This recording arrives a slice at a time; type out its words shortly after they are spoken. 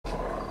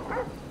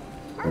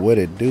What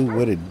it do,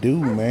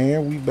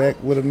 man? We back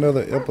with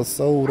another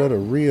episode of the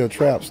Real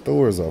Trap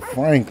Stories of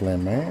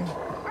Franklin, man.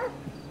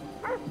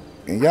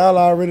 And y'all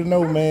already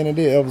know, man, in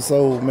this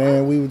episode,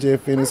 man, we were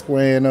just finished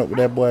squaring up with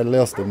that boy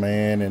Lester,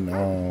 man.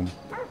 And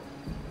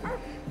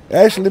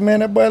actually,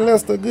 man, that boy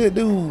Lester, a good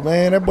dude,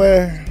 man. That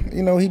boy,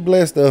 he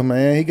blessed us,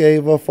 man. He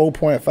gave us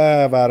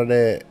 4.5 out of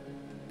that,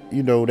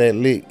 that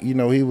lick. He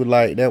was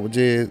like, that was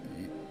just,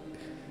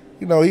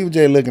 he was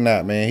just looking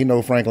out, man. He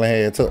know Franklin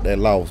had took that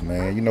loss,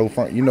 man.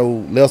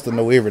 Lester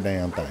know every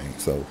damn thing.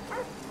 So,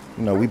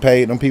 we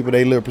paid them people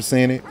their little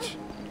percentage.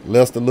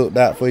 Lester looked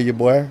out for you,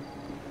 boy.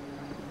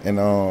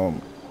 And I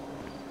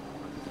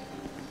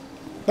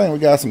think we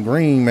got some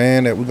green,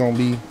 man, that we're gonna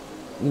be,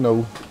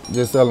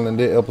 just selling in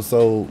this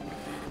episode.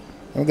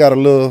 And we got a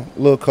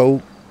little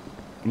coat,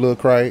 little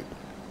crate.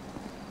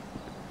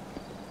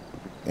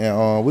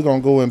 And we're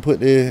gonna go and put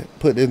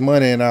this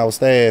money in our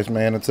stash,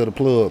 man, until the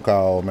plug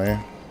call,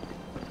 man.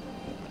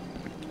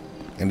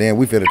 And then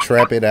we finna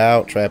trap it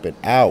out.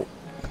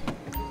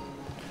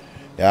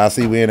 Y'all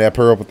see we in that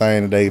purple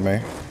thing today,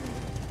 man.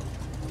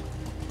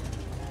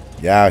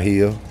 Y'all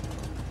here.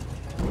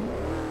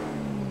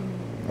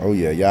 Oh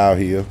yeah, y'all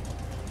here.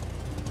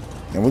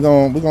 And we're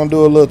gonna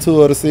do a little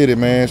tour of the city,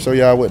 man. Show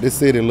y'all what this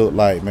city look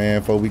like,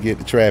 man, before we get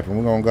to trapping.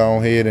 We're gonna go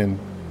ahead and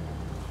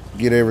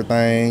get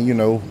everything,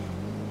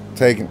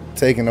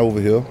 taken over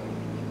here.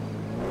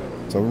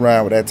 So we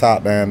ride with that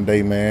top down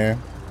today,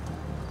 man.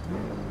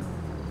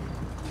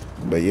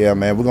 But yeah,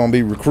 man, we're gonna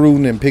be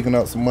recruiting and picking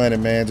up some money,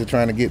 man. Just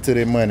trying to get to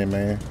that money,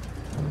 man.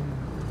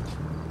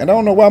 And I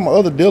don't know why my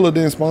other dealer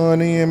didn't spawn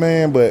in,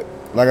 man, but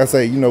like I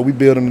say, we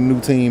building a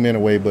new team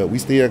anyway, but we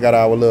still got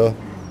our little,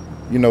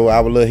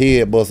 our little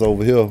head bus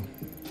over here.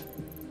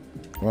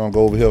 We're gonna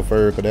go over here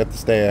first, cause that's the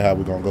stash how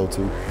we're gonna go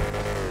to.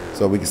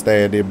 So we can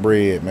stash that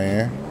bread,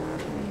 man.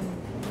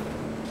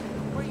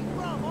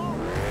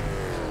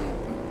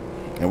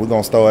 And we're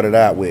gonna start it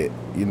out with,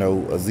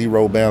 a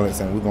zero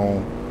balance, and we're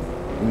gonna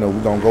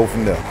go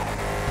from there.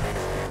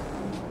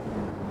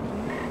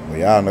 Well,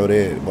 y'all know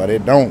that, but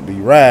it don't be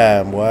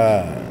riding,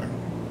 boy.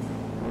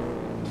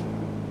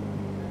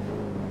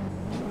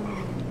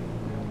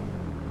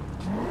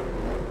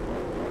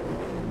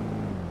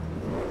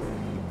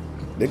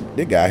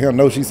 This guy here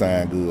know she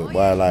sound good,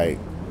 boy. Like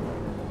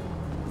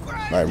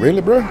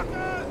really, bro?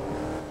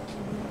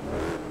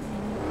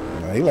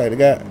 Nah, he like the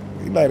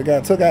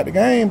guy took out the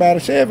game by the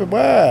Chevy,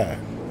 boy.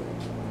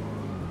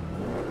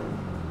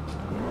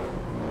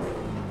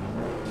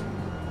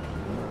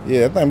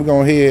 Yeah, I think we're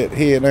gonna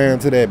head down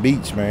to that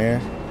beach,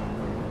 man.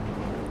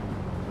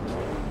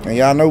 And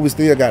y'all know we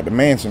still got the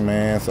mansion,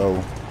 man,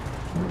 so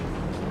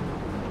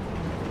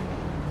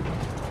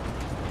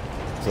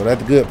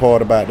that's the good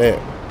part about that.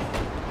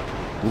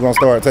 We're gonna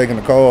start taking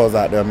the cars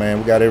out there, man.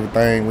 We got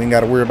everything. We ain't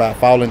gotta worry about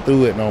falling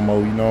through it no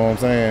more, you know what I'm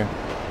saying?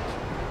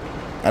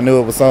 I knew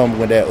it was something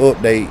with that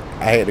update.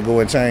 I had to go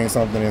and change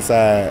something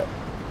inside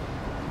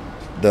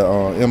the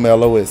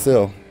MLO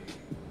itself.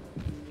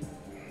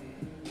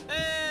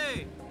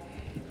 Hey!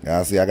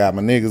 Y'all see I got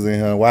my niggas in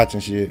here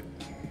watching shit.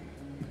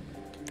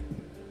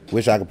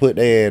 Wish I could put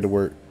their ad to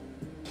work.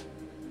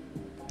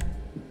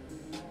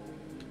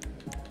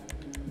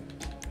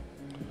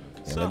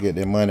 And I get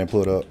that money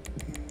put up.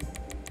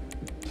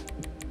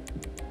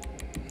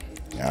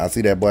 I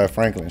see that boy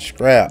Franklin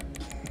scrap.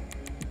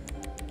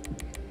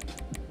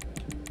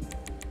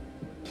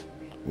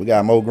 We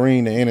got more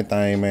green than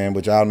anything, man,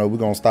 but y'all know we're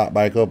gonna stop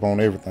back up on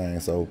everything.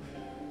 So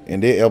in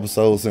this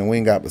episode, since we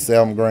ain't got but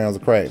 7 grams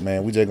of crack,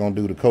 man, we just gonna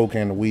do the coke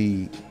and the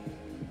weed.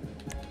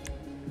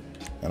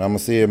 And I'm gonna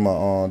see if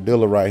my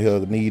dealer right here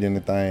need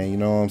anything, you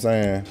know what I'm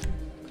saying?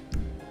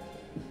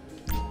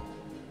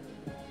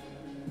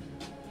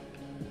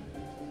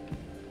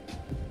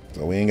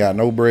 So we ain't got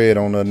no bread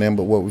on nothing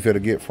but what we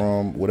finna get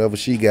from whatever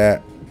she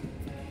got.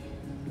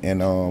 And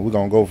we're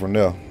gonna go from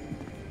there.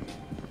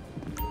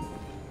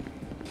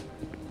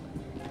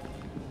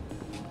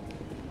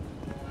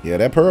 Yeah,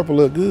 that purple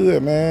look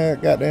good, man.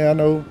 Goddamn, I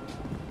know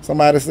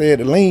somebody said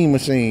the lean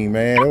machine,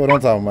 man. That's what I'm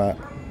talking about.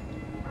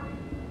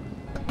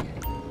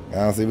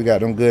 Y'all see we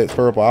got them good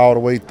purple all the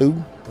way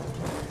through.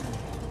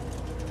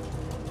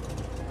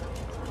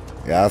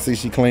 Yeah, I see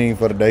she clean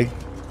for the day.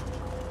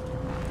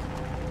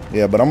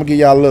 Yeah, but I'm gonna give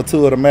y'all a little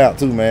tour of the map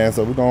too, man.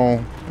 So we're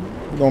gonna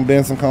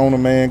bend some corner,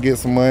 man, get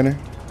some money.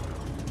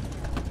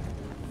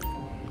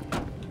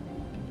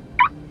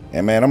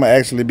 And man, I'm gonna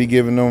actually be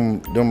giving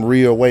them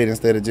real weight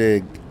instead of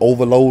just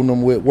overloading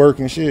them with work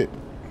and shit.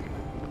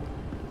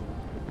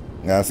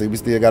 Now see, we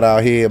still got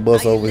our head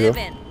bust over here.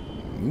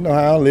 You know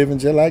how I'm living,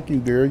 just like you,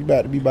 girl. You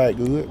about to be back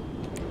good.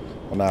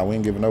 Well, nah, we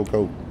ain't giving no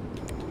coke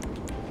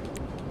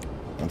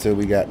until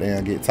we got there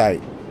and get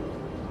tight.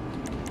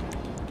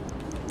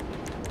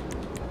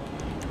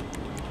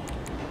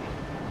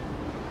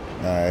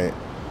 All right.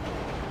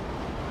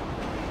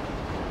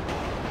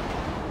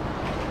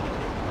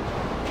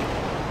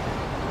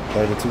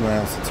 $32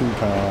 ounce, 2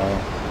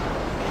 pound.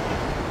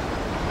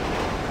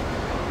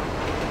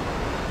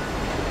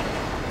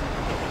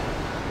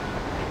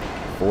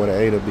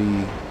 48 will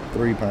be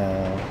 3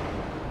 pounds.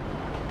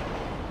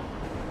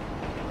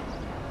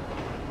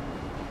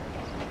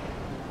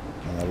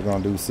 We're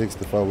gonna do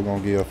 64. We're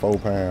gonna give her 4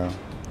 pounds.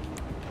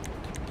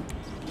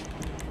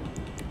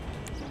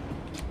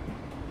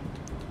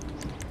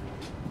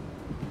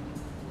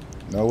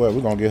 You know what?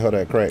 We're gonna get her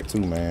that crack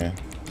too, man.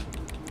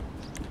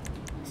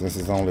 Since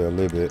it's only a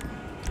little bit.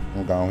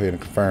 I'm gonna go ahead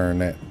and confirm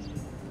that.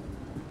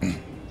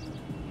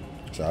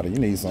 Shawty, you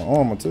need some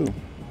armor too.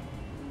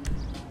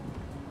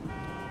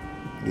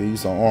 Give you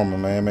some armor,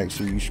 man. Make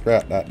sure you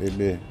strapped out there,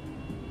 bit.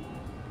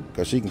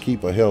 Cause she can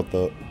keep her health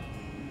up.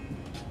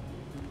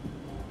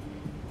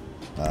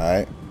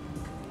 Alright.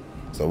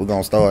 So we're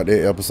gonna start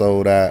that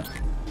episode out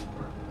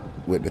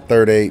with the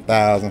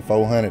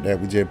 38,400 that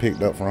we just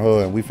picked up from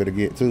her, and we finna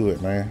get to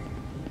it, man.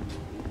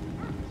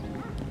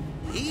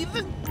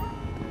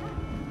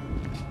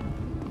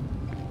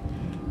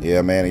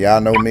 Yeah, man.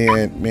 Y'all know me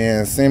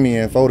and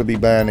Simeon and Fo be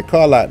buying the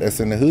car lot that's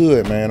in the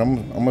hood, man.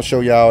 I'm gonna show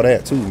y'all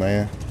that too,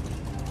 man.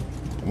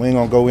 We ain't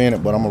gonna go in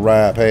it, but I'm gonna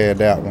ride past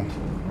that one.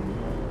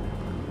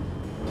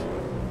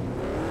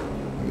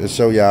 Just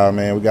show y'all,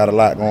 man. We got a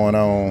lot going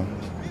on.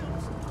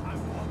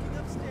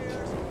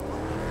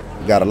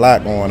 We got a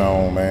lot going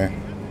on,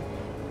 man.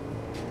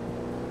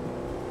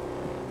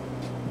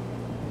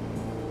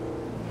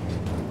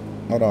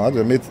 Hold on, I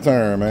just missed the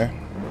turn, man.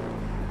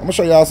 I'm gonna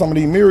show y'all some of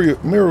these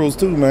murals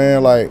too,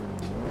 man. Like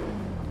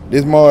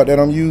this mod that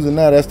I'm using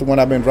now, that's the one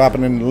I've been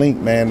dropping in the link,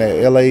 man.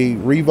 That LA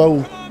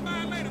Revo,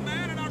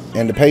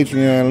 and the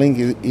Patreon link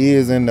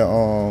is in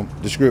the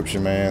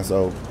description, man.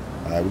 So,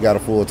 all right, we got a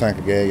full tank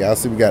of gas. Y'all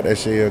see, we got that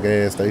Shell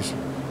gas station.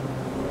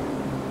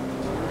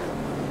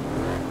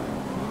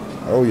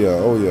 Oh yeah,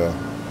 oh yeah.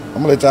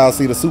 I'm gonna let y'all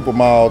see the super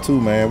mall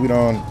too, man. We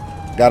done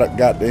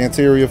got the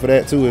interior for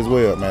that too as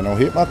well, man. Don't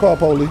hit my car,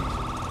 police.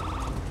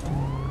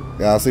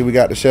 Y'all see we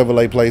got the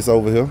Chevrolet place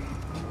over here.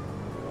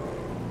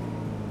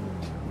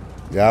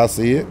 Y'all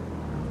see it.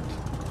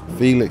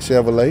 Felix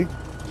Chevrolet.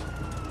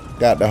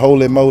 Got the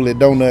Holy Moly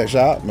Donut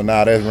Shop, but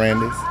nah, that's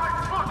Randy's.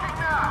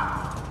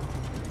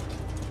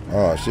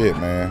 Oh shit,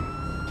 man.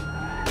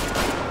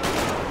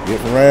 Get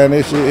around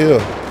this shit here.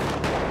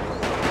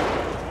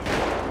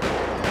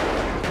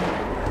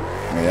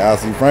 Man, y'all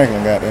see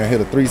Franklin got there and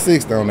hit a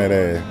 360 on that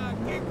ass.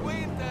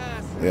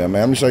 Yeah,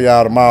 man, let me show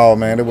y'all the mall,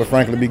 man. That's where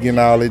Franklin be getting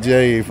all that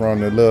J from,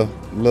 the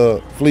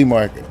little flea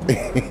market.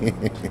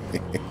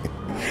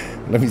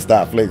 Let me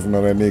stop flexing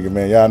on that nigga,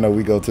 man. Y'all know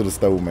we go to the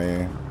store,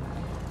 man.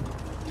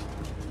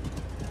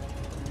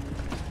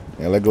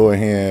 Yeah, let's go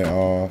ahead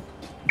and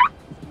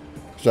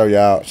show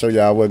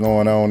y'all what's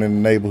going on in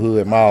the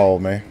neighborhood mall,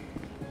 man.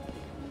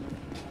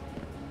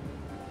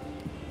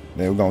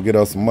 Then we're gonna get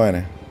us some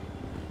money.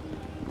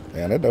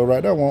 Damn, that door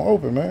right there won't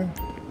open, man.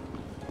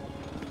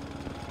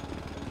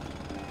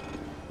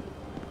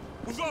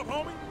 What's up,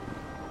 homie?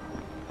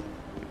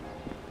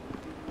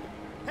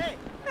 Hey,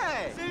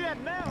 see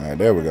that now? All right,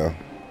 there we go.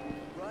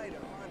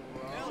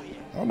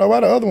 I don't know why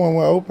the other one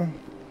went open,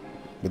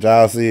 but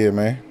y'all see it,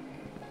 man.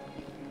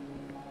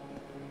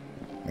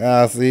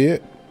 Y'all see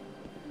it.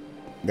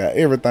 Got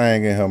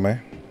everything in here,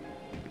 man.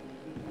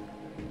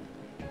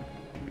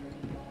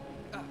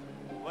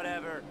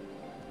 Whatever.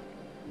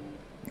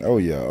 Oh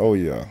yeah, oh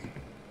yeah.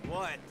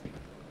 What?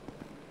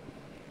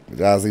 But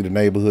y'all see the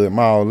neighborhood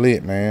mall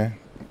lit, man.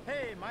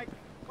 Hey, Mike.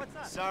 What's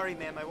up? Sorry,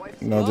 man. My wife's...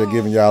 You know, just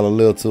giving y'all a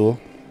little tour.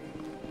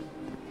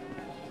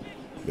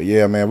 But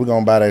yeah, man, we're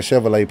gonna buy that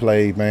Chevrolet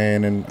place,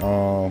 man, and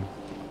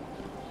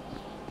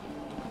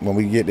when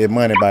we get that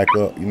money back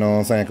up, you know what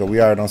I'm saying? Cause we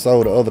already done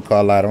sold the other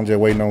car lot. I'm just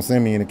waiting on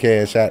Simeon to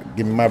cash out,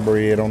 give me my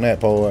bread on that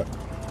part.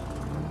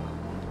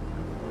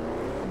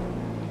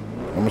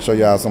 I'm gonna show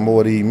y'all some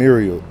more of these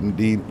murals,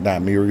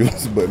 not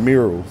murals, but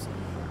murals.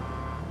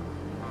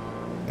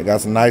 They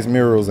got some nice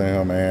murals in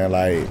here, man.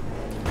 Like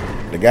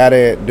the guy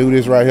that do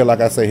this right here, like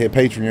I say, his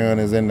Patreon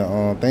is in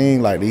the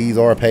thing. Like these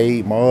are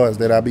paid mods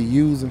that I be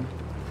using.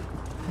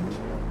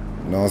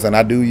 You know what I'm saying?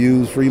 I do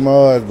use free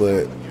mods,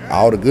 but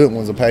all the good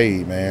ones are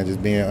paid, man.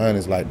 Just being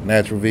honest, like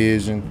Natural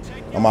Vision.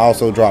 I'm gonna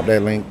also drop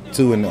that link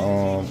too in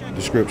the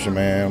description,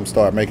 man. I'm gonna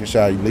start making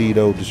sure you leave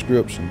those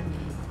description.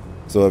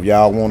 So if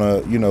y'all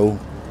wanna, you know,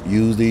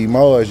 use these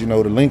mods, you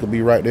know, the link will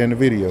be right there in the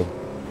video.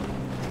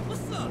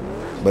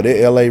 But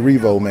that LA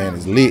Revo, man,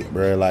 is lit,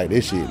 bro. Like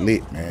this shit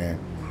lit, man.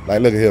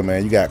 Like look at here,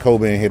 man. You got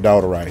Kobe and his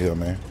daughter right here,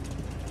 man.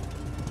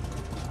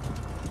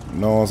 You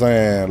know what I'm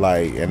saying?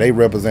 Like, and they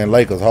represent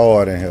Lakers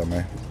hard in here,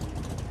 man.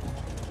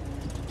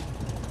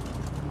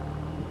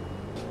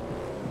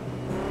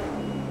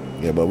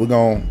 Yeah, but we're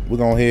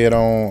gonna head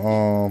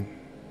on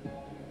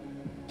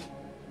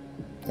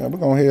yeah, we're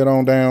gonna head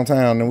on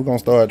downtown, and we're gonna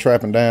start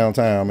trapping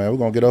downtown, man. We're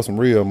gonna get us some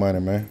real money,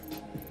 man.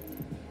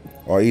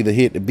 Or either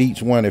hit the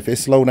beach one. If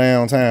it's slow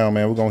downtown,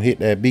 man, we're gonna hit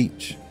that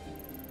beach.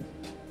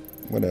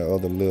 What that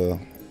other little,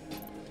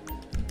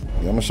 yeah,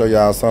 I'm gonna show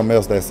y'all something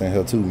else that's in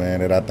here too, man,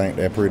 that I think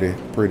that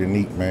pretty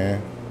neat,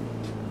 man.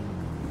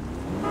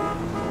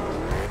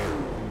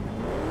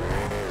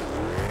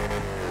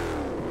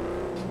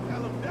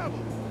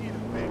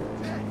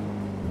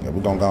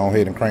 We're gonna go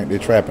ahead and crank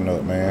this trapping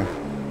up, man.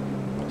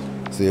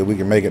 See if we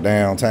can make it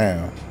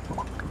downtown.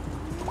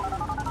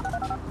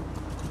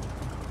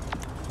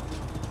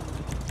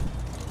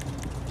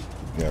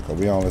 Yeah, cause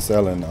we only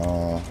selling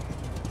oh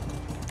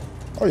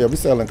yeah, we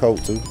selling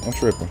coke too. I'm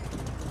tripping.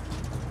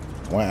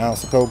 1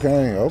 ounce of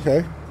cocaine,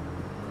 okay.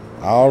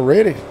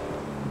 Already.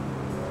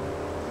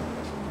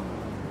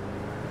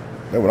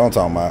 That's what I'm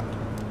talking about.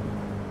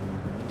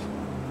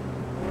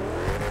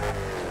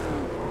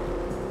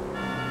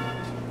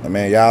 And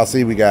man, y'all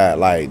see we got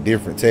like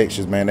different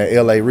textures, man. That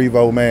LA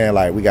Revo, man,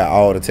 like we got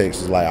all the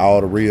textures, like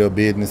all the real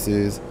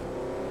businesses,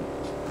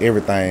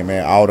 everything,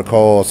 man. All the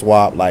cars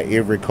swapped, like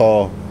every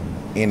car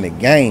in the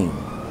game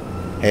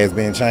has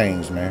been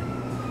changed, man.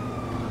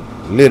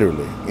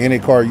 Literally, any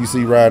car you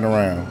see riding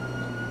around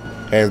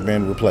has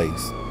been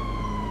replaced.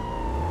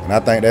 And I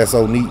think that's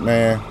so neat,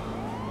 man.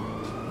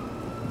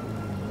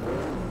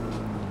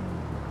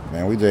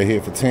 Man, we just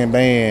hit for 10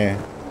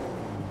 band.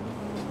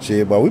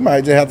 Shit, but we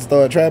might just have to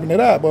start trapping it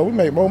out, but we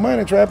make more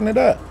money trapping it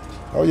out.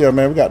 Oh yeah,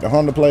 man, we got the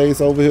Honda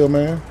place over here,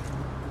 man.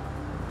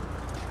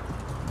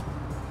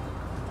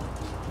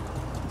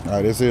 All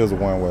right, this is a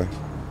one-way.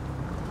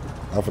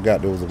 I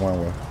forgot there was a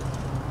one-way.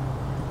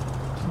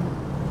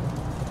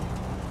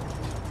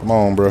 Come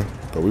on, bro.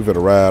 Cause we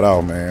finna ride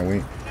off,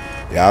 man.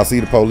 Y'all see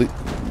the police,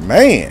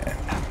 man.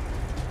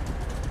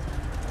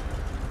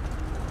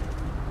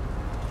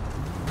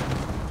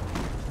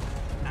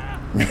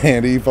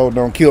 Man, these folks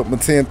don't kill my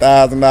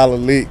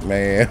 $10,000 lick,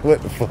 man.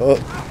 What the fuck?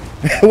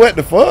 What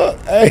the fuck?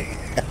 Hey.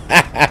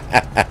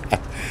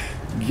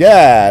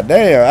 God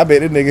damn. I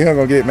bet this nigga here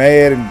gonna get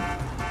mad and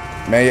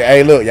man,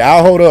 hey look,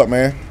 y'all hold up,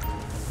 man.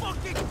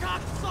 Fucking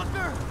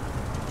cocksucker!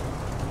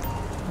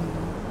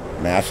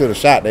 Man, I should have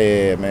shot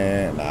their ass,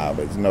 man. Nah,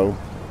 but you know,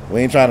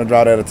 we ain't trying to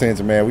draw that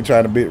attention, man. We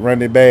trying to run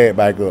that bag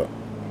back up.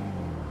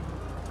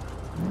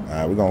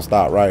 Alright, we're gonna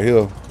stop right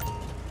here.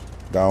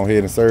 Go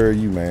ahead and serve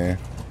you, man.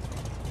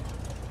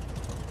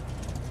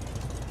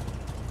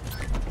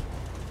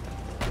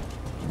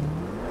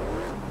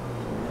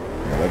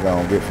 They're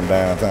gonna get from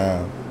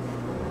downtown.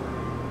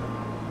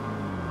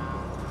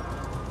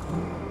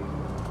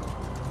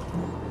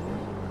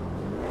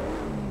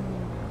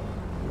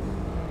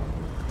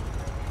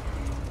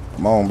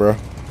 Come on, bro.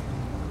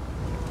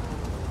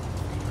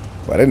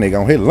 Boy, that nigga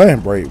gonna hit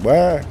lunch break,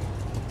 boy.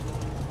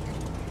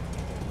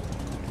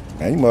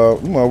 Man, you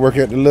must work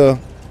at the little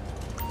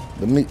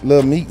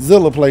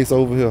Meatzilla place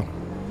over here.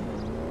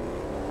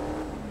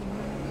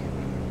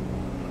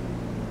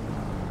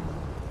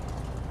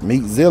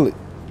 Meatzilla.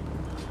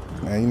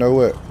 Man, you know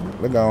what?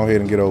 Let's go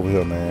ahead and get over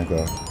here, man.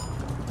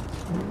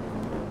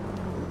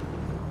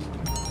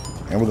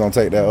 And we're gonna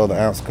take that other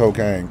ounce of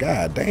cocaine.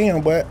 God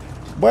damn, boy.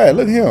 Boy,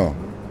 look at him.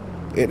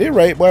 At this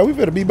rate, boy, we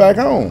better be back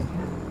home.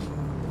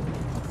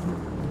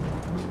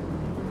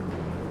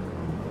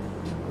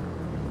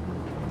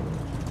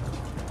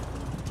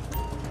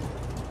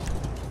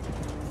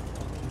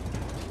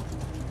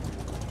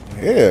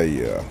 Hell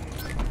yeah.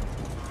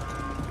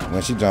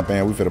 When she jump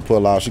in, we finna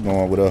pull out. She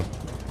going with her.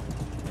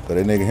 Cause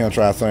that nigga him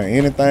try saying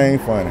anything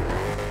funny.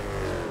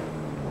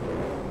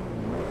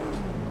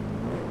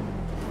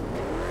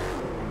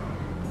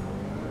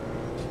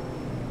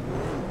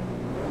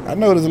 I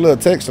know there's a little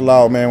texture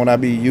law, man, when I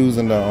be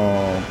using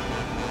the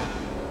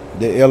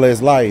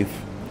LS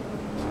Life.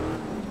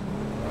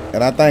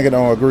 And I think it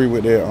don't agree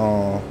with the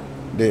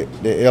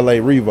LA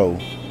Revo.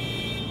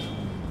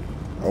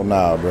 Oh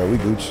nah, bro, we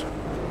Gucci.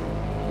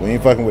 We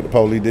ain't fucking with the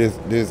police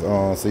this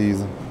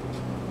season.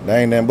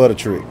 They ain't nothing but a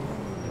trick.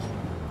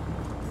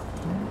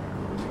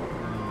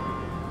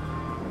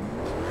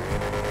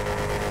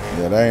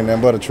 Yeah, that ain't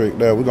nothing but a trick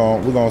there. We're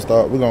gonna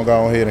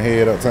go ahead and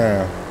head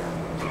uptown.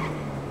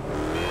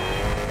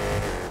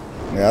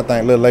 Yeah, I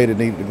think little lady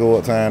needed to go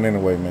uptown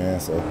anyway, man.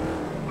 So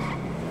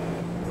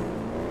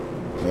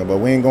yeah, but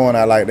we ain't going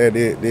out like that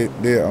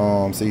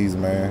this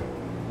season, man.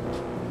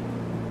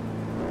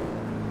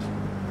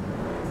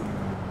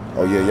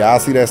 Oh yeah, y'all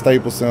see that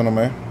Staples Center,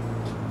 man.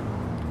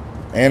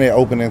 And that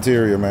open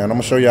interior, man. I'm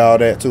gonna show y'all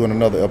that too in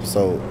another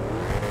episode.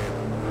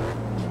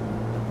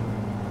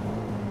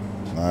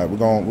 Alright, we're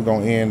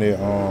gonna end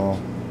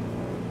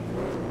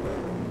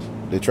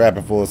the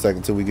trapping for a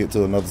second till we get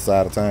to another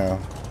side of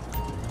town.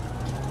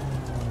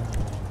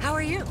 How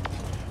are you?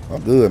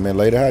 I'm good, man.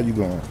 Lady, how you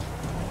going?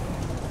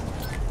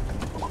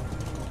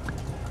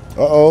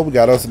 Uh-oh, we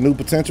got us a new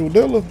potential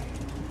dealer.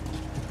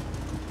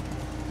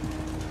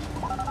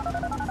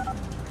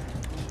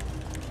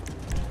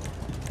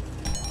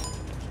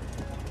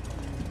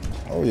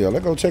 Oh yeah,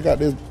 let's go check out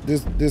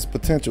this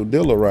potential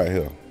dealer right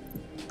here.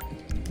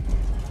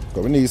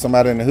 Cause we need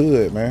somebody in the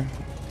hood, man.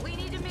 We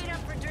need to meet up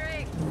for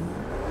drinks.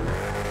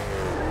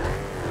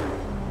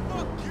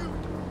 Fuck you!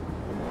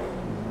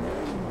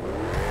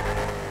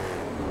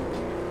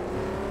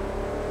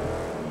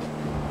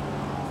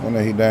 I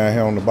know he down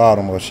here on the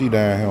bottom or she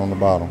down here on the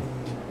bottom.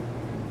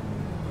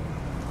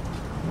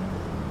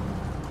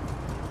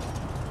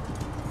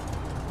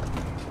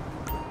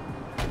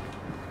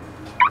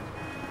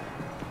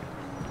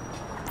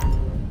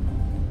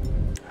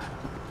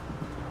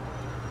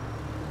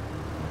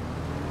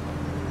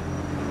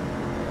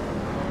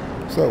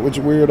 What's up with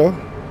you, weirdo?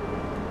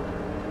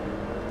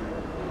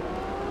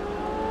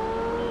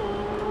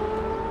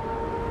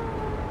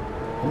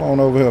 Come on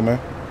over here, man.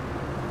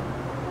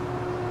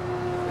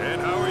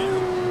 And how are you?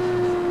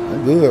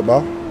 I'm good,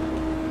 boss.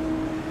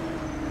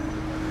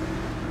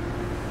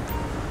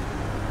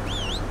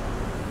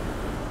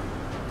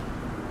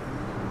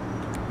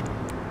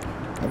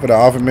 I'm gonna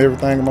offer me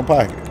everything in my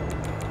pocket.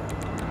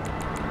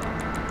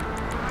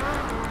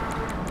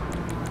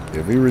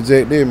 If he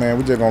reject it, man,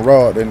 we just gonna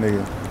rob that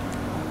nigga.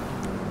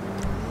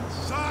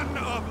 Son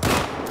of a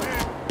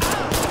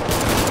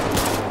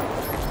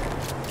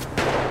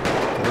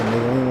That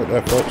nigga ain't with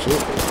that fuck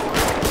shit.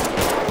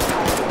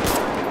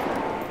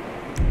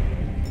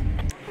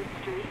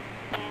 Street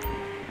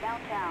in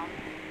downtown.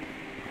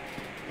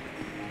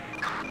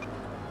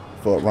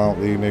 Fuck wrong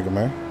with these niggas,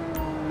 man.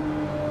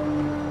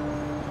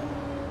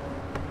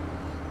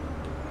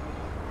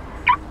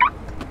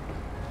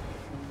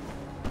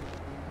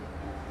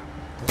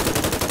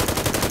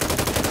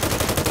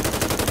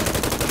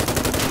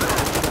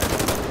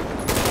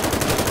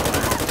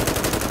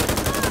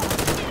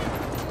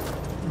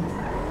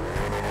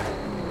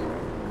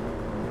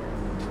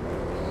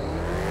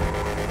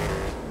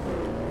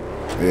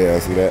 Yeah,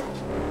 see that.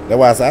 That's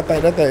why I said I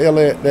think that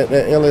LA,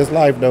 that LS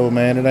life though,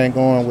 man. It ain't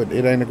going with,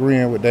 it ain't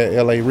agreeing with that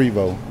LA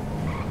Revo.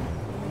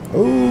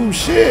 Oh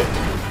shit!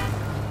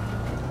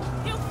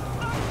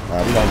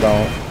 Alright, we gonna go.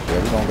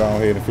 Yeah, we gonna go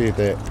ahead and fit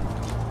that.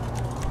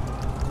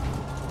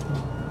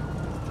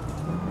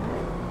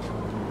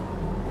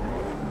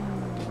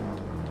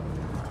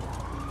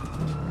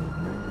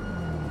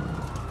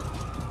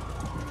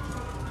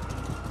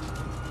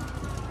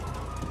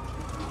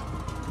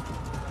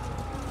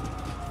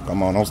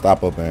 Come on, don't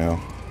stop up in here.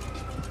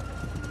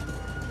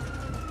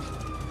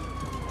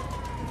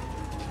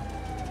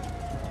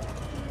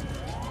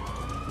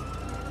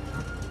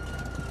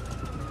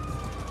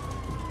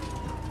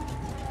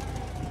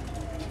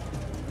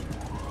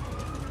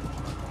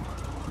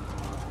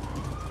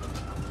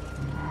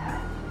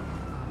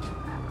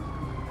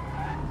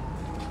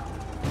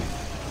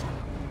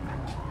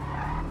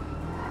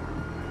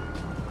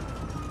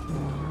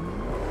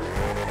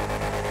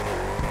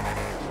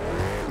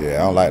 Yeah, I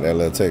don't like that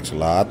little texture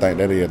law. I think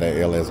that is that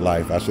LS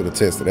life. I should have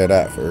tested that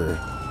out first.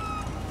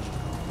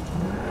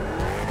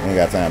 We ain't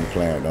got time to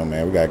play it though,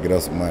 man. We gotta get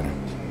us some money.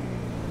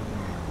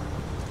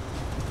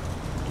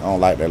 I don't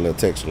like that little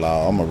texture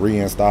law. I'm gonna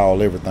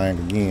reinstall everything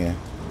again.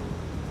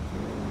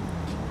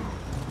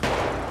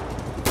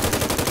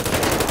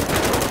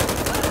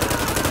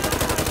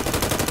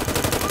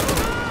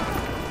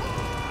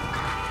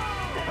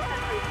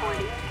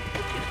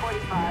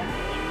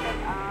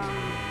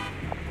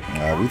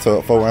 We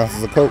took 4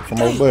 ounces of coke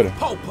from old buddy.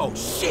 po-po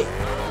shit.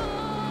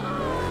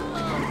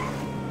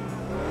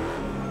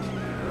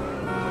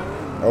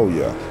 Oh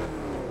yeah.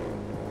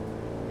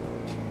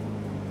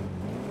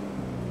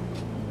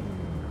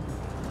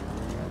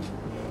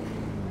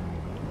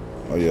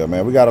 Oh yeah,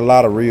 man. We got a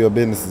lot of real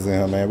businesses in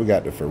here, man. We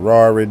got the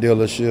Ferrari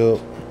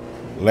dealership,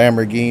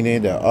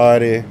 Lamborghini, the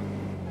Audi.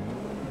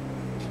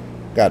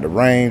 Got the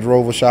Range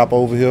Rover shop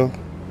over here.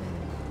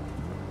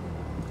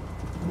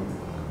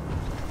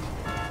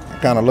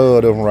 Kind of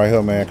love them right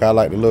here, man. 'Cause I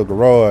like the little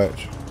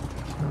garage.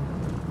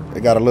 They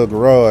got a little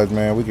garage,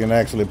 man. We can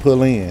actually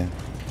pull in.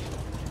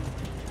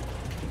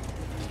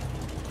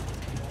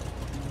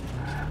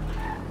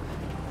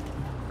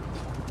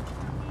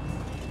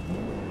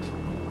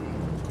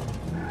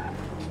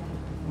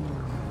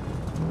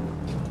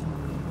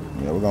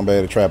 Yeah, we're gonna be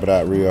able to trap it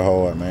out real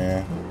hard,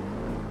 man.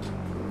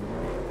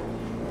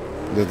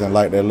 Just didn't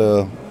like that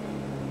little.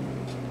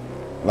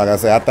 Like I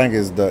said, I think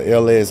it's the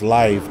LS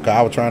Life. 'Cause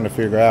I was trying to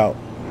figure out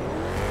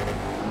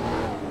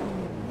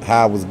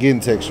how I was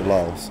getting texture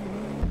loss.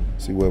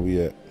 See where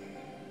we at.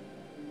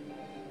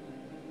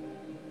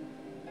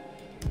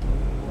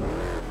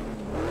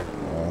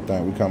 I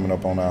think we coming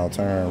up on our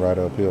turn right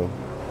up here.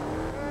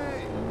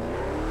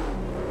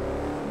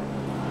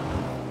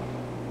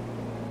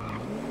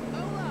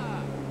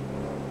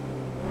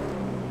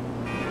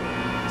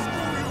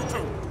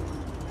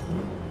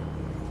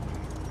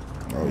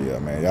 Oh yeah,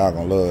 man, y'all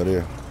gonna love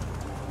this.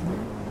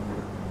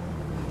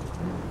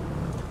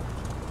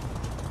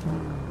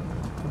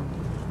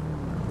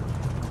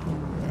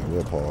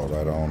 We'll pause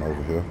right on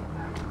over here.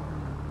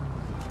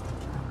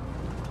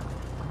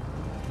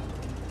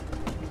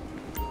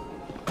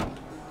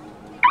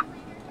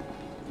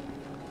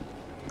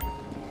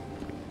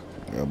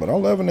 Yeah, but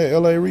I'm loving that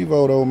LA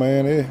Revo though,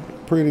 man. It's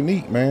pretty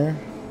neat, man.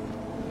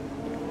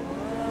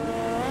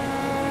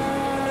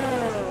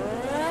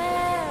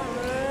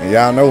 And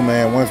y'all know,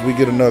 man, once we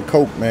get enough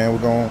coke, man, we're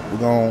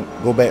gonna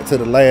go back to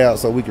the lab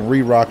so we can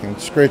re-rock and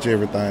stretch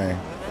everything.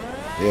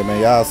 Yeah,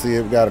 man, y'all see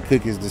it. We got a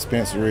cookies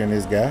dispensary in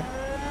this guy.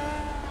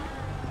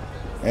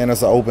 And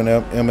it's an open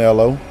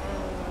MLO.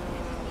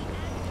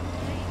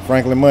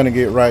 Franklin money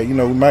get right, you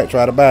know, we might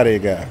try to buy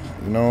that guy.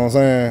 You know what I'm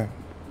saying?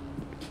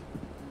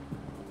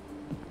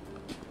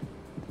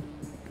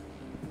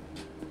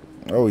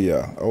 Oh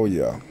yeah, oh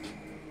yeah.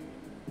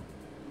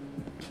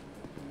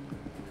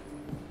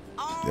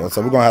 Yeah,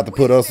 so we're gonna have to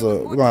put us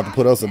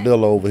a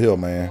dealer over here,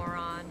 man.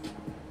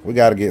 We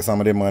gotta get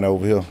some of that money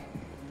over here.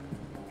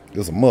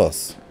 It's a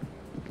must.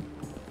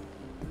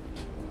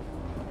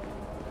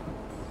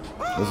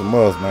 It's a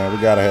must, man.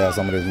 We gotta have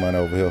some of this money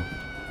over here.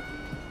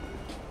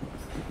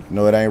 You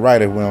know, it ain't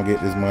right if we don't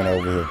get this money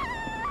over here.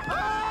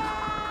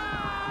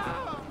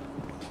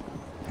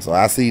 So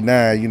I see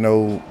now, you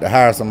know, to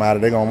hire somebody,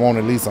 they're gonna want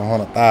at least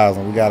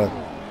 100,000. We gotta,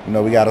 you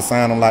know, we gotta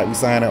sign them like we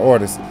signing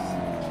orders.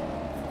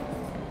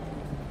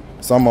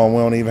 Some of them we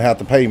don't even have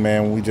to pay,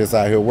 man, when we just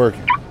out here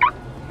working.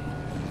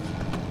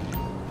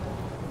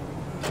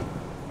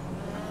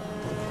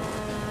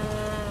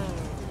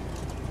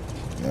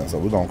 Yeah, so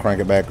we're gonna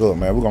crank it back up,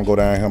 man. We're gonna go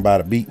down here by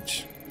the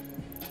beach.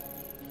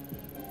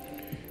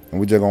 And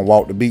we just gonna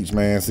walk the beach,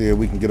 man, see if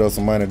we can get us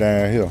some money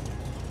down here.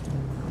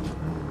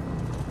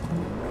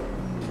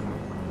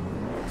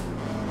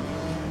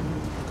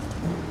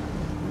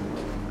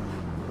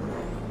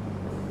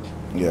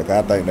 Yeah, 'cause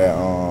I think that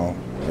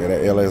yeah,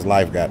 that LS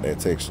Life got that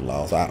texture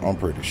loss. I'm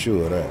pretty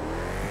sure of that.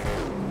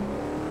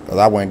 'Cause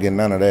I wasn't getting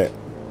none of that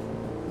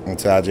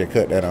until I just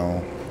cut that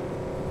on.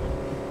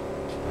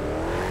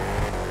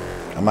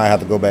 I might have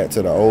to go back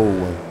to the old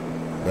one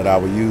that I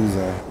was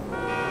using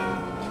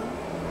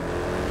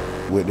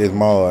with this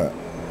mod.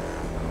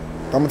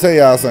 I'm gonna tell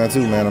y'all something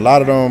too, man. A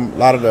lot of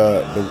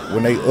the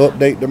when they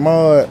update the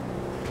mod,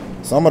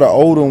 some of the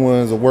older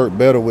ones will work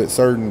better with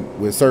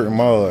certain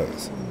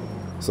mods.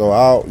 So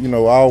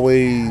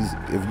always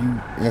if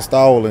you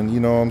installing, you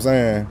know what I'm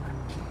saying.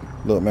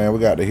 Look, man, we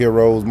got the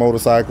Heroes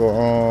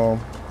motorcycle,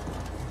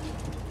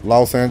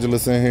 Los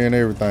Angeles in here and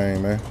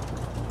everything, man.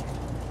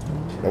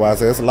 That's why I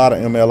say it's a lot of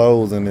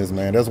MLOs in this,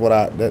 man. That's what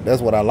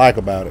I like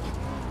about it.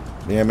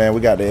 Then, man,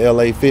 we got the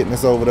LA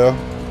Fitness over there.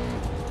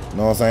 You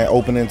know what I'm saying?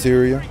 Open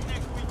interior.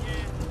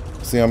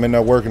 See them in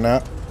there working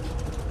out.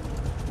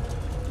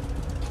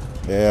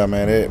 Yeah,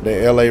 man,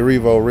 that LA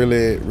Revo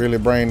really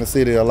bring the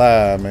city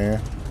alive, man.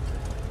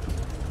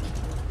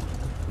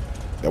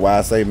 That's why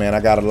I say, man, I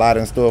got a lot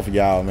in store for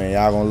y'all, man.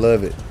 Y'all gonna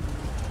love it.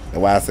 That's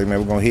why I say, man,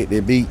 we're gonna hit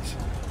that beach.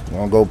 We're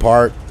gonna go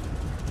park.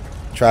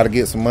 Try to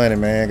get some money,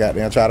 man.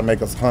 Goddamn, try to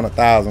make us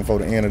 100,000 for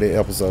the end of the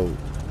episode.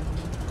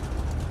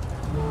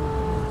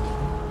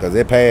 Cause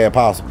it past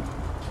possible.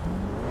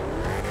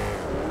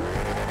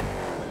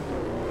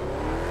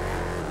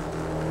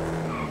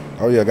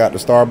 Oh yeah, got the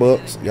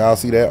Starbucks. Y'all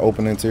see that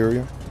open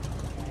interior?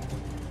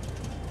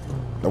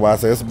 That's why I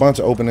say it's a bunch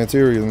of open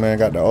interiors, man.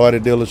 Got the Audi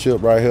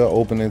dealership right here,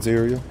 open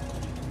interior.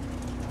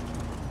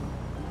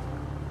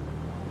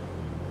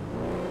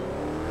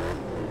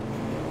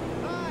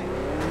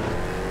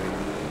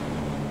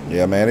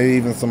 Yeah, man, there's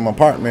even some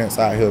apartments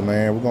out here,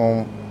 man.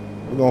 We're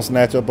gonna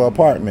snatch up an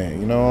apartment,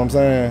 you know what I'm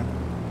saying?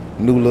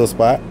 New little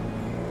spot.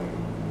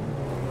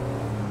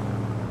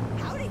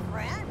 Howdy,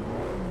 friend.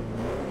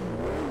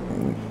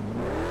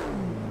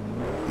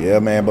 Yeah,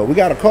 man, but we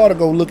got a car to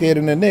go look at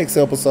in the next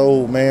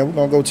episode, man. We're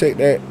gonna go check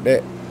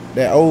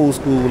that old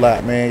school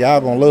out, man. Y'all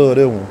gonna love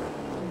this one.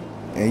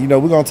 And you know,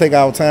 we're gonna take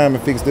our time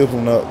and fix this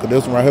one up, cause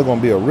this one right here gonna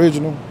be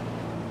original.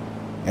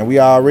 And we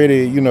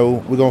already, you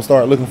know, we're gonna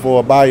start looking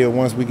for a buyer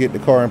once we get the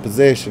car in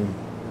possession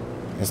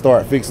and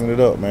start fixing it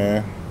up,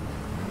 man.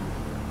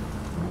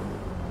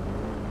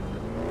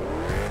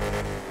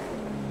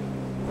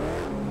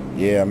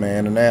 Yeah,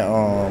 man, and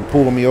that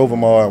pull me over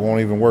mod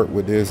won't even work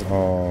with this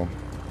mod.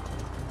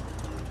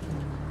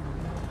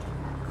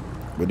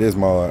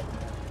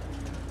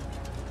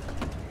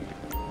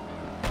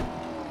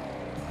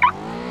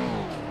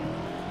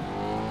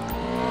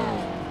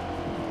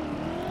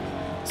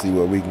 See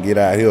what we can get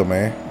out here,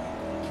 man.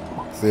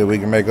 See if we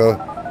can make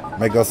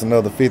us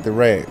another 50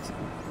 racks.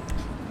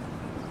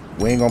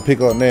 We ain't gonna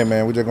pick up that,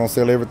 man. We just gonna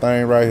sell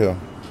everything right here.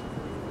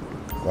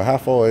 Well, how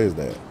far is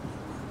that?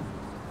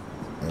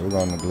 Yeah, we're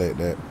gonna neglect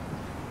that.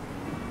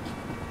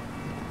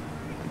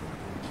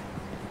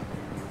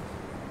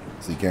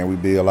 See, can we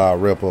build our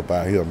rep up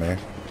out here, man?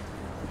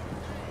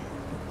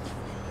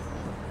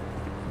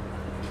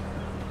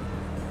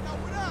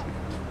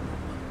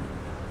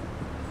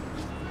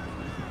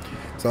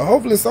 So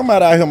hopefully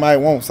somebody out here might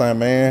want something,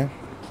 man.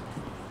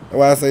 That's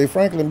why I say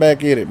Franklin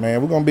back at it,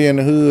 man. We're gonna be in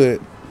the hood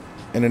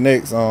in the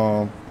next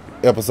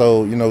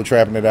episode, you know,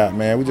 trapping it out,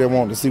 man. We just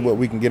want to see what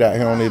we can get out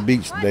here on this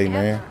beach today,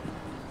 man.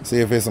 See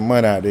if there's some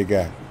money out there,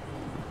 guy.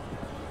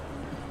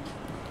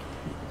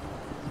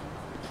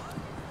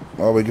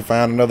 Or we can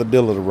find another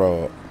dealer to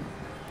rob.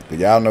 Cause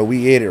y'all know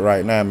we at it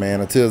right now,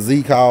 man. Until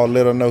Z called,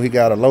 let her know he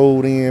got a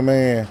load in,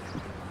 man.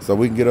 So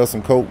we can get us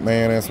some coke,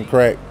 man, and some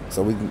crack.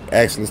 So we can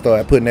actually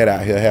start putting that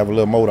out here, have a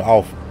little motor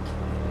offer.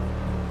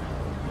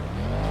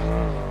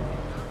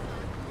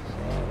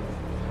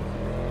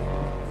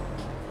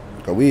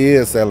 Cause we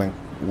is selling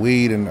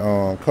weed and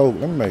coke.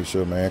 Let me make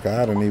sure, man, cause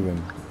I didn't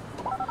even.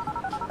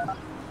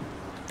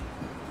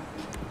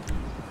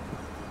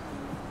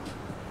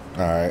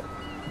 All right.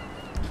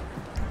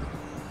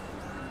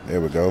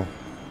 There we go.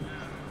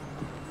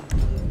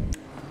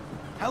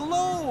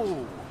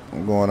 Hello.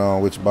 What's going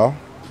on with you, ball?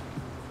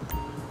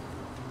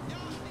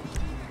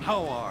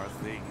 How are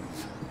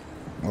things?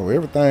 Oh,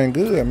 everything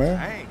good, man.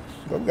 Thanks.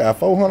 We got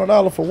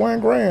 $400 for 1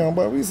 gram,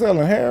 but we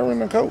selling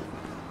heroin and coke.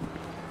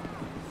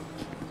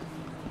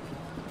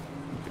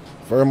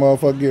 First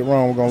motherfucker get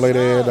wrong, we're gonna lay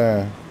their head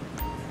down.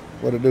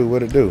 What it do?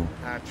 What it do?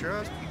 I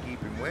trust you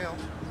keep him well.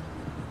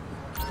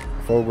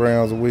 4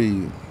 grams of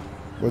weed.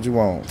 What you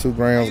want? 2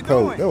 grams of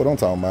coke. That's what I'm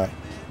talking about.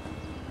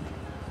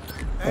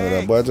 Oh,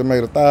 that boy just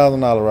made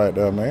 $1,000 right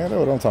there, man. That's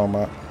what I'm talking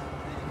about.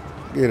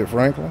 Get it,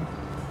 Franklin.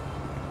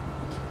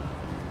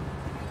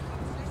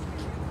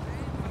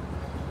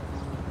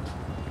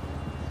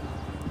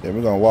 Then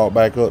we're gonna walk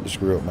back up the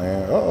script,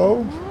 man.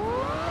 Uh-oh.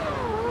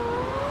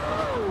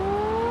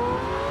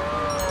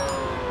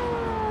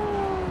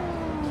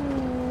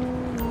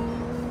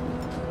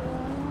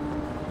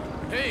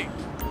 Hey,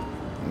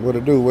 What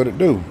it do? What it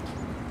do?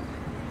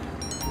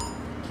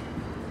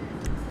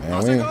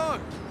 how's Man, it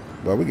going?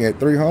 but we get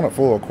 300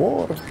 for a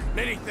quarter.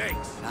 Many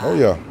thanks. Oh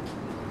yeah.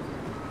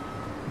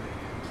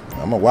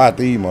 I'm gonna watch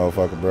these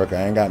motherfucker, bro.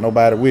 I ain't got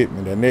nobody with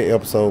me. The next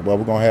episode, but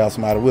we're gonna have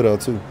somebody with her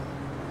too.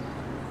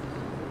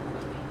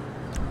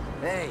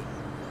 Hey,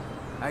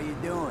 how you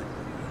doing?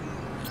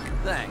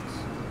 Thanks.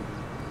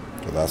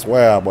 Cause I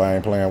swear, boy, I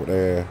ain't playing with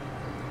that.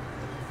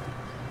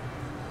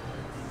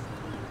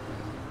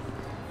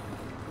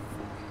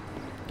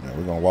 Yeah,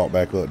 we're gonna walk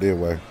back up this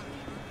way.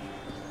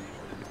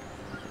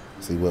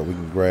 See what we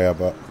can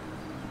grab up.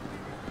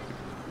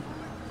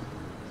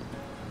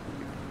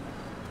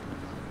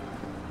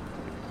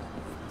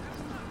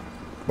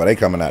 But they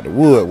coming out the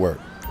woodwork.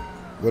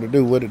 What it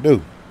do? What it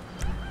do?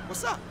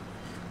 What's up?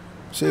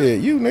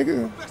 Shit, you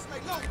nigga.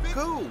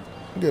 Cool.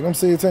 Get them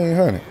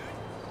 1600.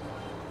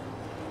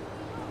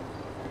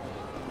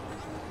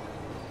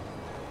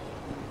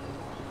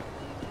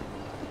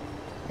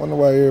 Wonder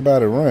why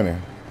everybody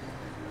running.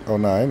 Oh,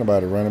 nah, ain't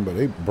nobody running, but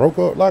they broke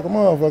up like a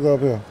motherfucker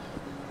up here.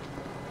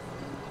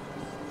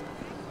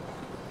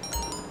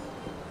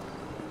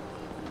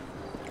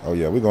 Oh,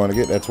 yeah, we're going to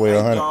get that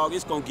 1200. Dog,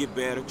 it's gonna get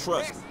better.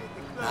 Trust me.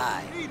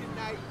 Hi.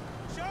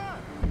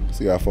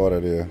 See how far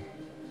that is.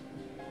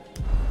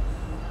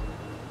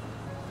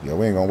 Yeah,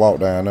 we ain't gonna walk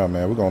down there,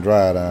 man. We're gonna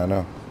drive down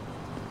there.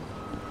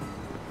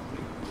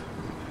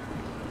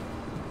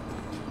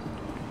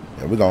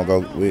 Yeah,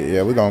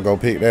 we're gonna go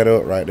pick that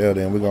up right there.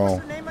 Then we're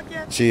gonna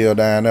chill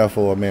down there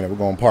for a minute. We're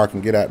gonna park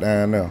and get out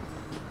down there.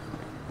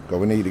 Cause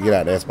we need to get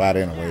out that spot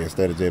anyway,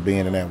 instead of just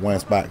being in that one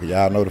spot. Cause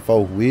y'all know the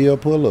folks will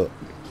pull up.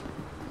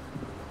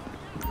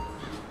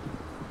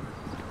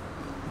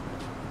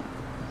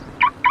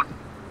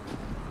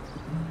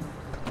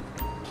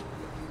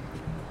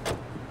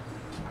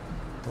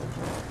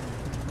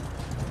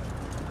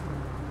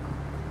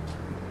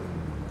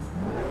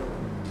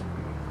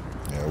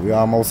 We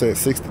almost at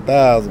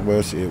 60,000.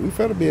 Well, shit, we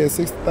finna be at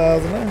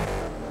 60,000 now.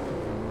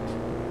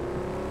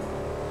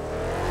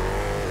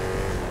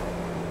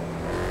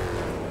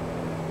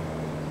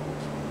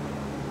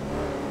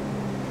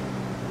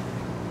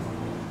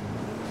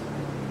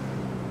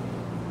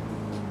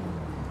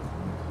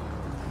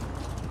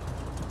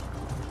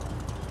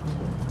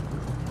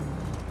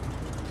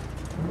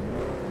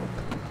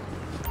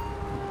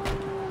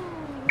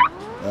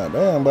 God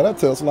damn, but that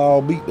Tesla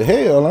all beat the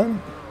hell, ain't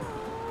it?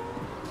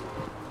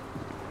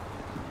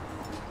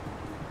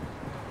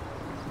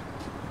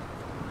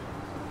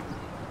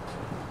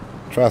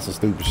 Try some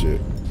stupid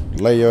shit.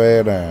 Lay your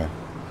ass down.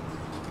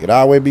 It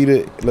always be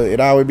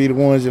the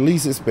ones you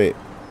least expect.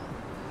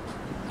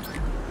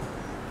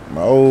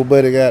 My old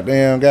buddy got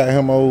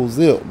him old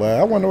Zip, but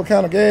I wonder what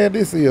kind of gas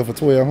this is for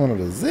 1200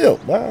 a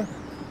Zip, boy.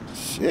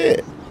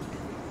 Shit.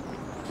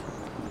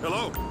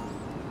 Hello.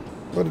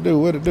 What it do?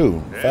 What it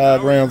do? Yeah,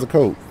 5 grams of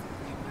coke.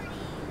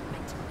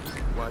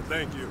 Why,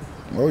 thank you.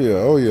 Oh yeah,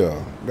 oh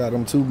yeah. Got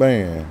them 2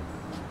 bands.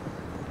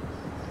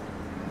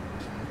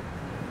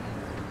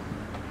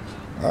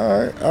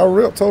 Alright, our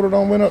rip total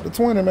done went up to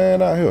 20,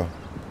 man, out here.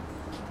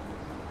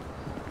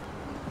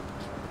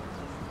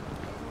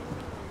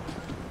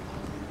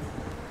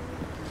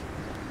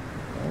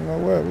 You know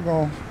what, we're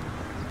gonna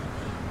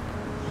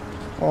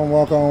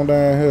walk on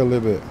down here a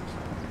little bit.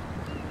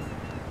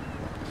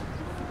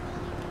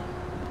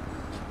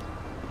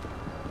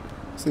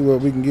 See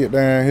what we can get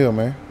down here,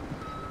 man.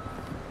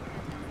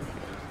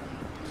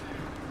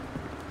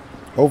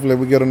 Hopefully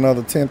we get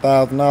another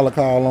 $10,000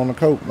 call on the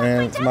coke,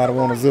 man. Somebody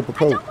want a zip of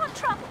coke.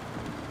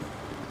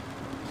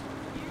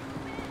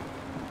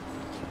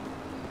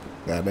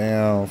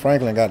 Goddamn,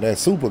 Franklin got that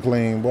super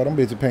clean, boy. Them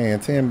bitches paying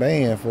 10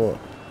 band for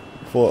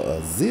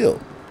a Zip.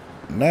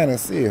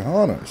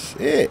 9600,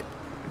 shit.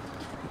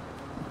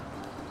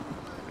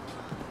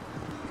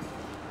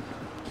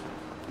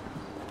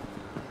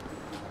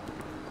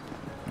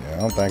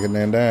 Yeah, I'm thinking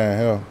then down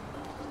here.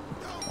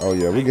 Oh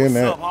yeah, we getting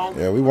that.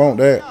 Yeah, we want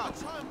that.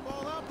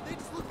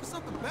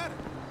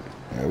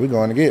 Yeah, we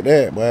going to get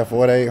that, boy.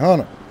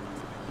 4800.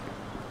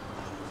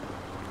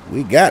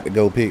 We got to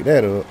go pick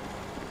that up.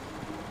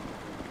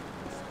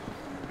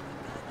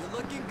 You're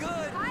looking good.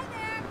 Hi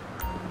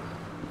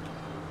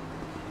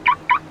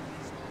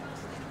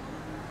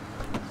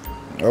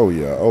there. Oh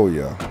yeah, oh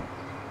yeah.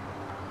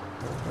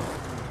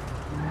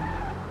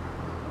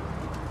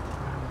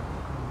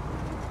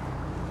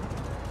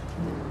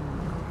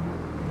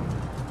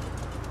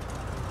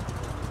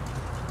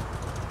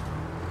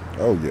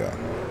 Oh yeah.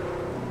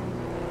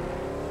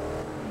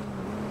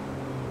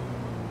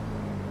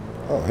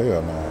 Oh,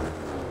 hell no.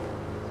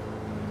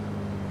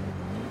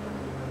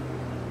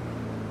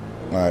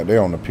 Alright,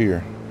 they're on the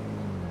pier.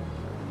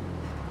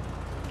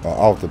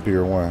 Off the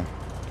pier 1.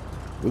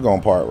 We're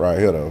gonna park right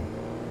here though.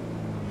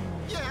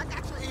 Yeah, I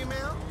got your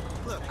email.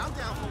 Look, I'm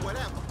down for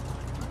whatever.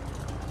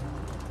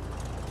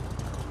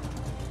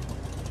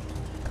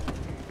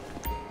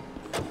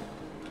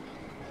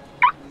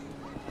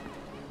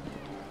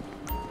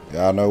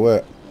 Y'all know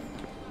what?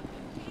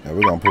 Yeah,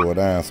 we're gonna pull it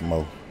down some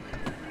more.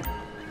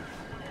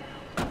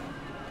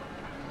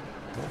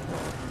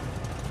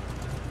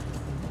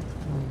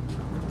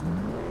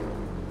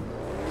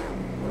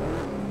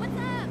 What's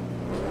up?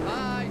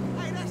 Hi.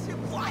 Hey, that shit,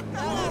 what?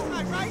 That's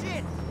not right.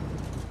 Shit.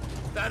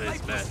 That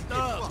is messed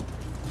up.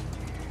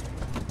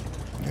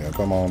 Yeah,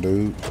 come on,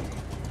 dude.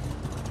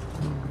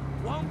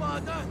 One more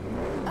done.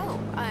 Oh,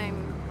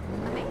 I'm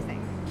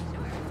amazing.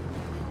 Sure.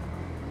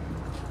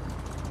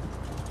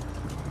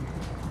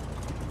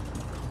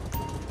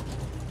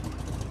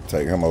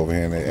 Take him over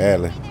here in the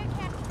alley. Hey there,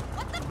 Cat.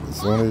 What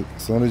the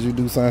As soon as you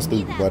do something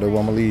stupid, buddy, where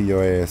I'ma leave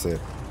your ass at.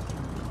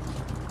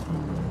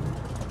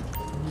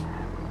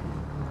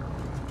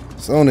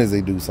 As soon as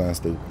he do something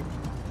stupid,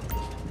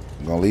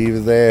 I'm gonna leave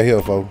his ass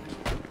here, folks.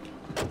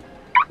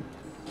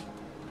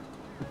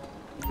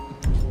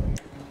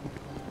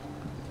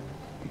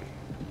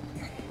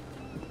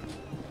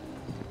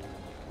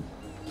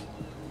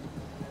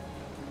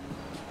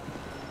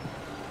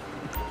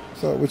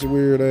 What's up with your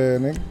weird ass,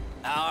 nigga?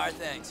 How are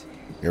things?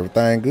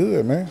 Everything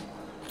good, man.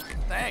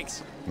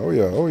 Thanks. Oh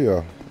yeah, oh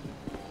yeah.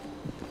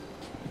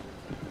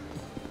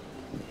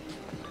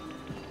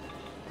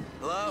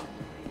 Hello?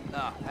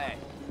 Oh, hey.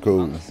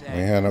 Cool. I'm the same.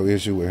 Ain't had no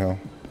issue with him.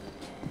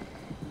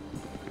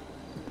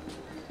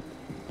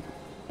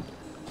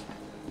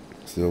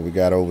 See what we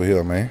got over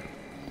here, man.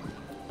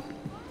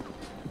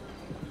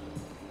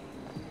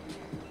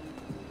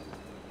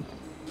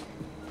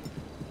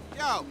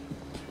 Yo,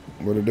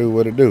 What it do?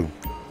 What it do?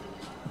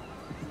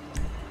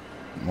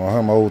 Well,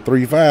 him old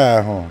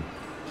 3-5, huh?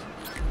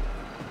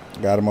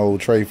 Got him old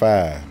Trey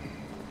 5.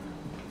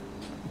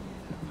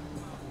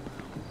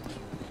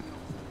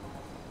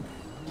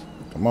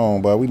 Come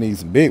on, boy. We need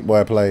some big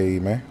boy play,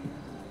 man.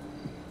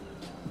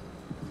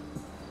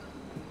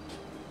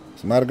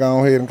 Somebody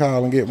go ahead and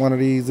call and get one of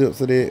these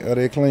zips of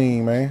that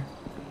clean, man.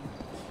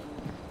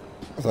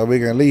 So we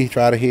can at least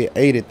try to hit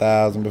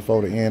 80,000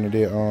 before the end of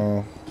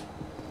the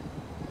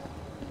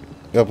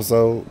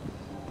episode.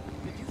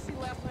 Did you see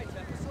last night's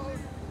episode?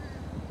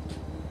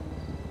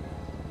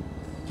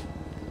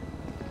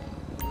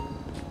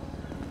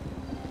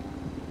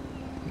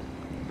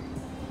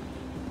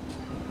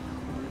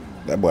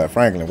 That boy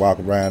Franklin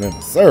walking around in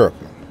a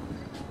circle.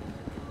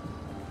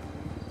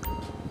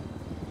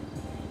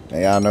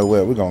 And y'all know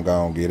what? We're going to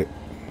go and get it.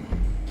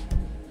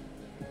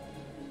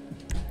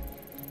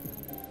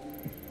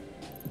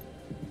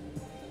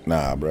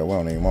 Nah, bro. We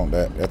don't even want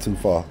that. That's too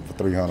far for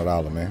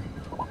 $300, man.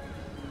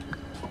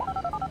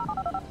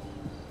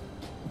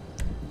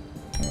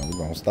 We're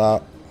going to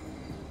stop.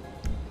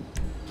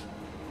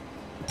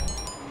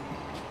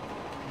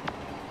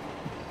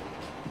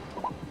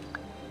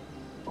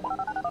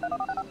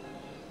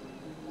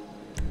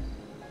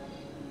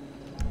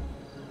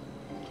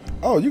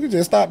 Oh, you can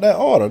just stop that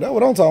order. That's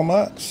what I'm talking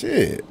about.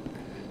 Shit.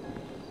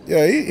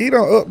 Yeah, he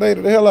done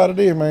updated the hell out of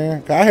this,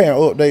 man. 'Cause I hadn't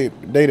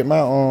updated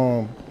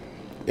my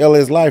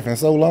LS Life in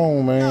so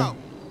long, man. yo.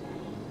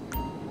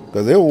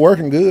 'Cause it was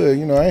working good.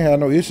 You know, I ain't had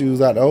no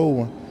issues out the old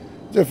one.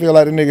 Just feel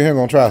like the nigga here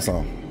gonna try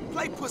something.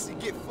 Play pussy,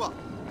 get fucked.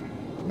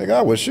 Nigga,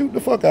 I would shoot the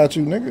fuck out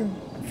you, nigga.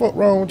 Fuck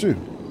wrong with you?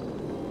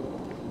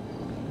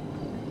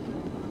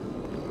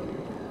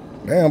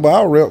 Damn, but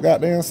I rep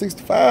goddamn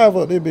 65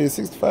 up there, bitch.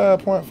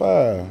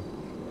 65.5.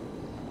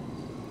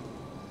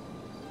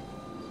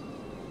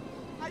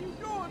 How you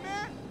doing,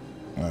 man?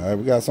 Alright,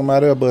 we got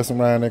somebody else busting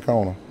around that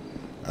corner.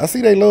 I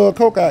see they love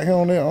coke out here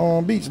on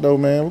that beach though,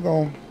 man. We're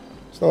gonna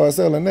start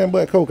selling nothing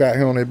but coke out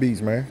here on that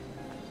beach, man.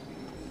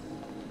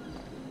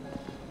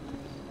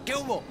 ¿Qué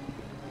hubo?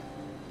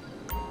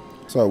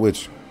 What's up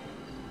with you?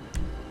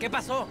 ¿Qué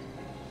pasó?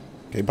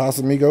 Que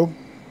pasa, amigo?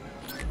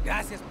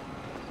 Gracias.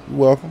 You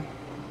welcome.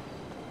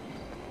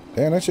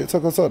 Damn, that shit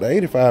took us up to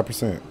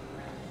 85%.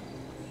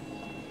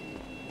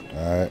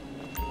 Alright.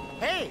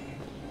 Hey,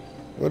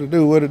 What it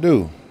do? What it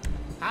do?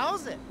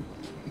 how's it?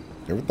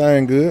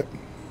 Everything good.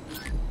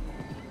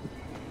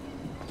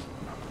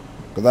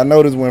 Cause I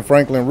noticed when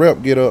Franklin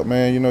Rep get up,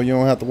 man, you know, you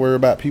don't have to worry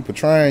about people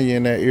trying you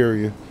in that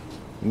area.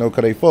 You know,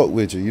 cause they fuck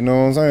with you. You know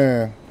what I'm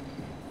saying?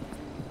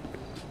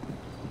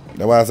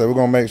 That's why I said we're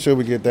gonna make sure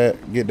we get that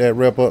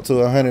rep up to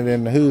 100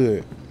 in the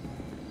hood.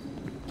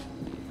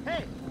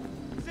 Hey,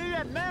 see you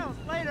at Mel's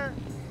later.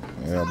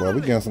 Yeah, boy,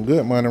 we getting some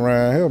good money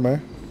around here,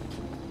 man.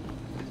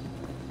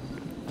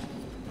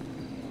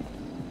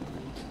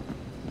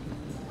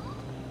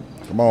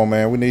 Come on,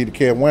 man. We need to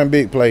catch one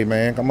big play,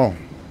 man. Come on.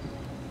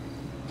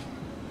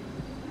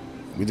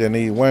 We just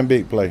need one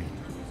big play.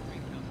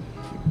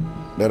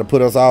 That'll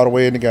put us all the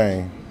way in the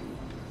game.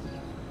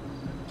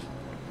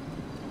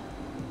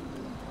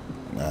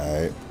 All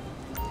right.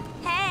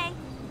 Hey.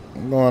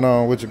 going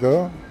on with you,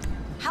 girl?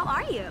 How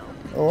are you?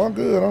 Oh, I'm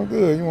good. I'm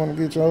good. You want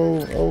to get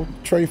your old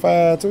tray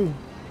fired too?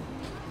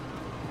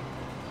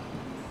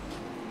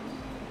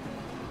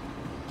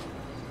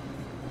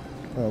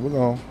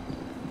 We're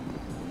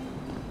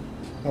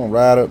gonna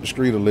ride up the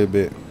street a little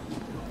bit,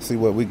 see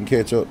what we can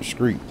catch up the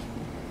street.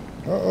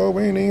 Uh-oh,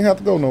 we ain't even have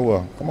to go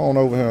nowhere. Come on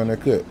over here on that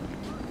cut.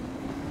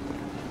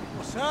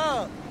 What's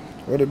up?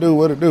 What it do?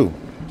 What it do?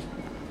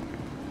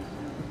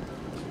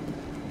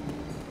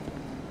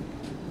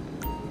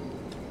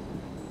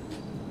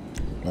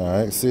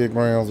 All right, 6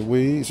 grams of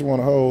weed. She want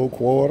a whole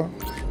quarter.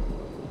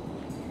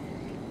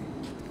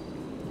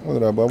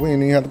 What up, boy? We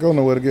ain't even have to go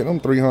nowhere to get them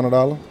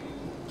 $300.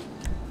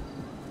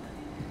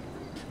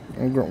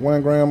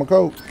 1 gram of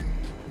coke.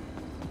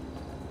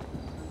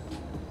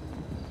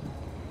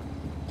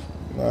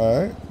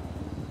 All right.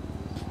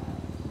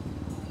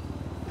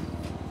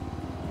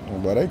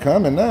 But they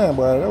coming now,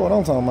 boy. That's what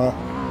I'm talking about.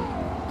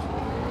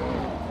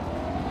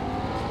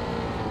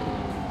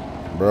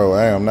 Bro,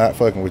 I am not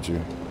fucking with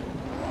you.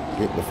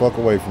 Get the fuck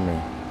away from me.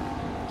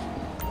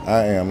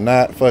 I am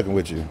not fucking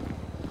with you.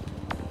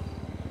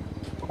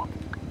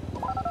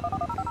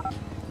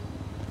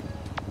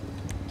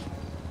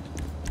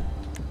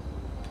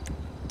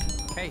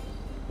 Hey.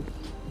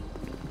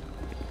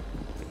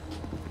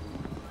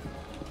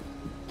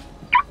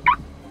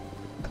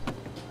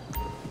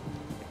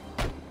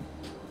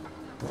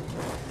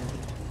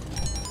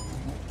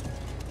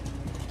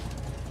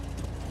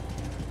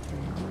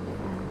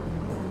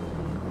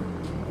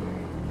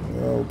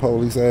 Yo,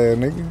 police ass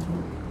nigga.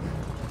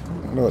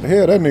 I know what the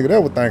hell that nigga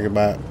that was thinking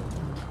about.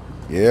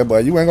 Yeah,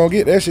 but you ain't gonna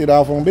get that shit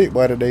off on Big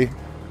Boy today.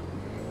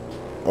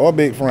 Or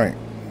Big Frank.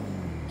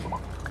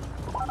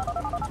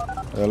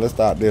 Well, let's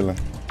stop dealing.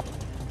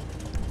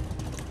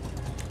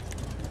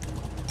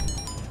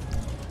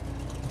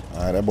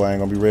 Alright, that boy ain't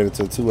gonna be ready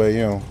till 2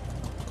 a.m.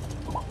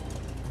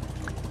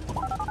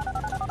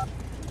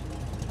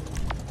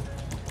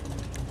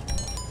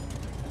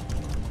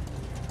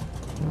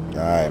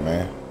 Alright,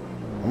 man.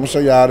 I'm gonna show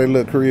y'all that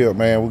little crib,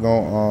 man. We're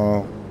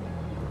gonna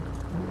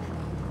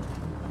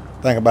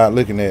think about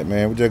looking at,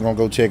 man. We're just gonna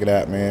go check it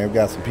out, man. We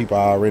got some people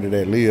already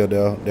that live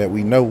there that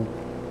we know.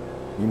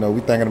 You know,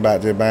 we thinking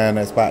about just buying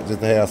that spot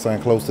just to have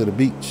something close to the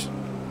beach.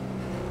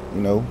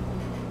 You know,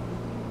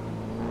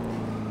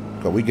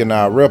 cause we getting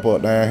our rep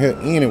up down here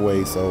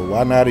anyway, so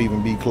why not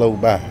even be close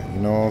by? You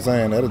know what I'm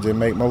saying? That'll just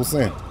make more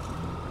sense.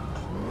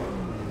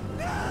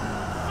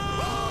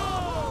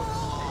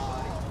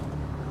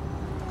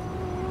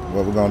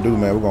 What we're gonna do,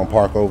 man? We're gonna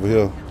park over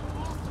here.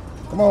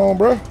 Come on,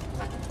 bro. I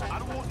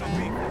don't want no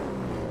beef.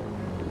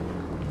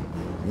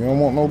 You don't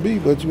want no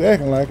beef, but you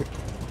acting like it.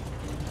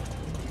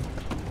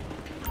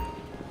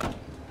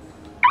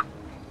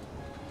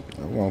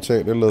 We're gonna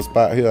check this little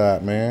spot here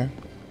out, man.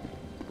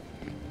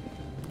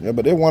 Yeah,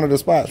 but they're one of the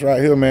spots right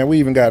here, man. We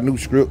even got new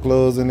strip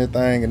clubs and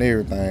everything and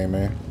everything,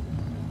 man.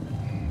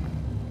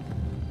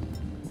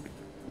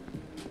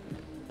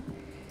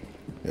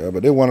 Yeah,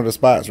 but they're one of the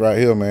spots right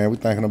here, man. We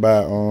thinking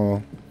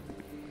about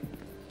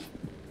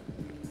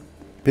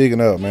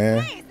picking up, man.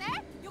 Nice, eh?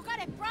 You got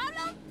a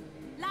problem?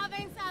 La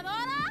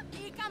vencedora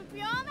y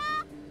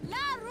campeona, la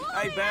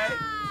rubia. Hey, babe.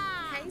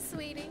 Hey,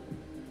 sweetie.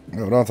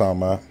 That's what I'm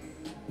talking about.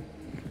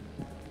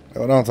 That's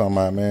what I'm talking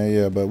about, man.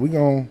 Yeah, but we're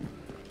gonna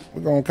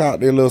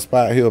cop this little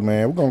spot here,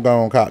 man. We're gonna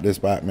go and cop this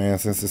spot, man,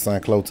 since it's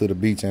something close to the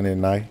beach and at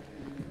night.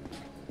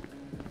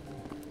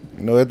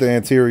 You know, at the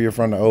interior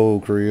from the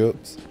old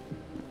cribs.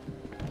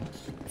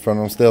 From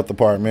them stealth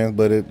apartments,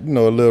 but it, you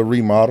know, a little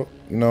remodel.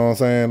 You know what I'm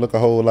saying? Look a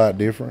whole lot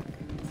different.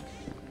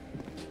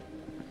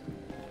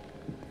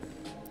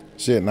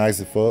 Shit nice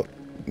as fuck.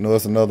 You know,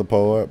 it's another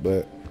part,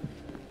 but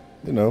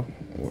you know,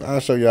 I'll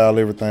show y'all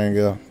everything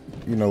else,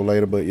 you know,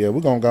 later. But yeah,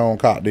 we're gonna go and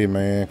cop this,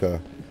 man, cause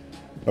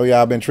I know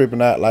y'all been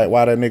tripping out like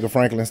why that nigga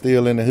Franklin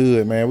still in the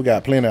hood, man. We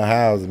got plenty of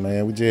houses,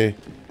 man. We just,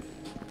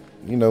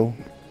 you know,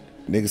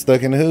 nigga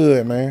stuck in the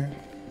hood, man.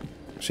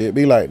 Shit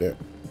be like that.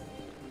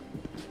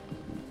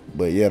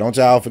 But yeah, don't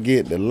y'all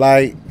forget to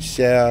like,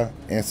 share,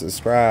 and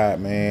subscribe,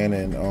 man.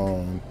 And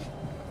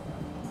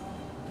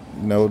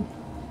you know,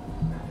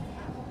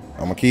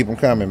 I'm gonna keep them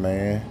coming,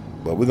 man.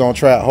 But we're gonna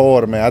try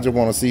harder, man. I just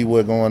want to see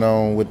what's going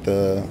on with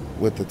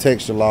the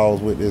texture laws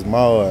with this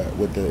mod,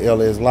 with the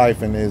LS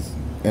Life and this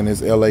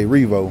LA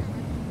Revo.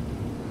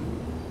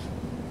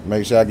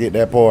 Make sure I get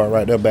that part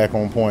right there back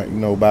on point, you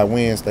know, by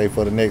Wednesday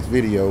for the next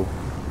video.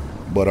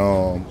 But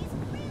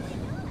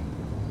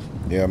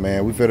yeah,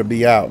 man, we finna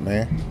be out,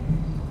 man.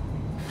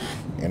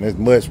 And there's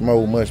much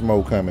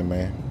more coming,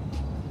 man.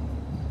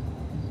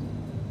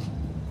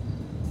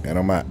 And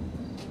I'm out.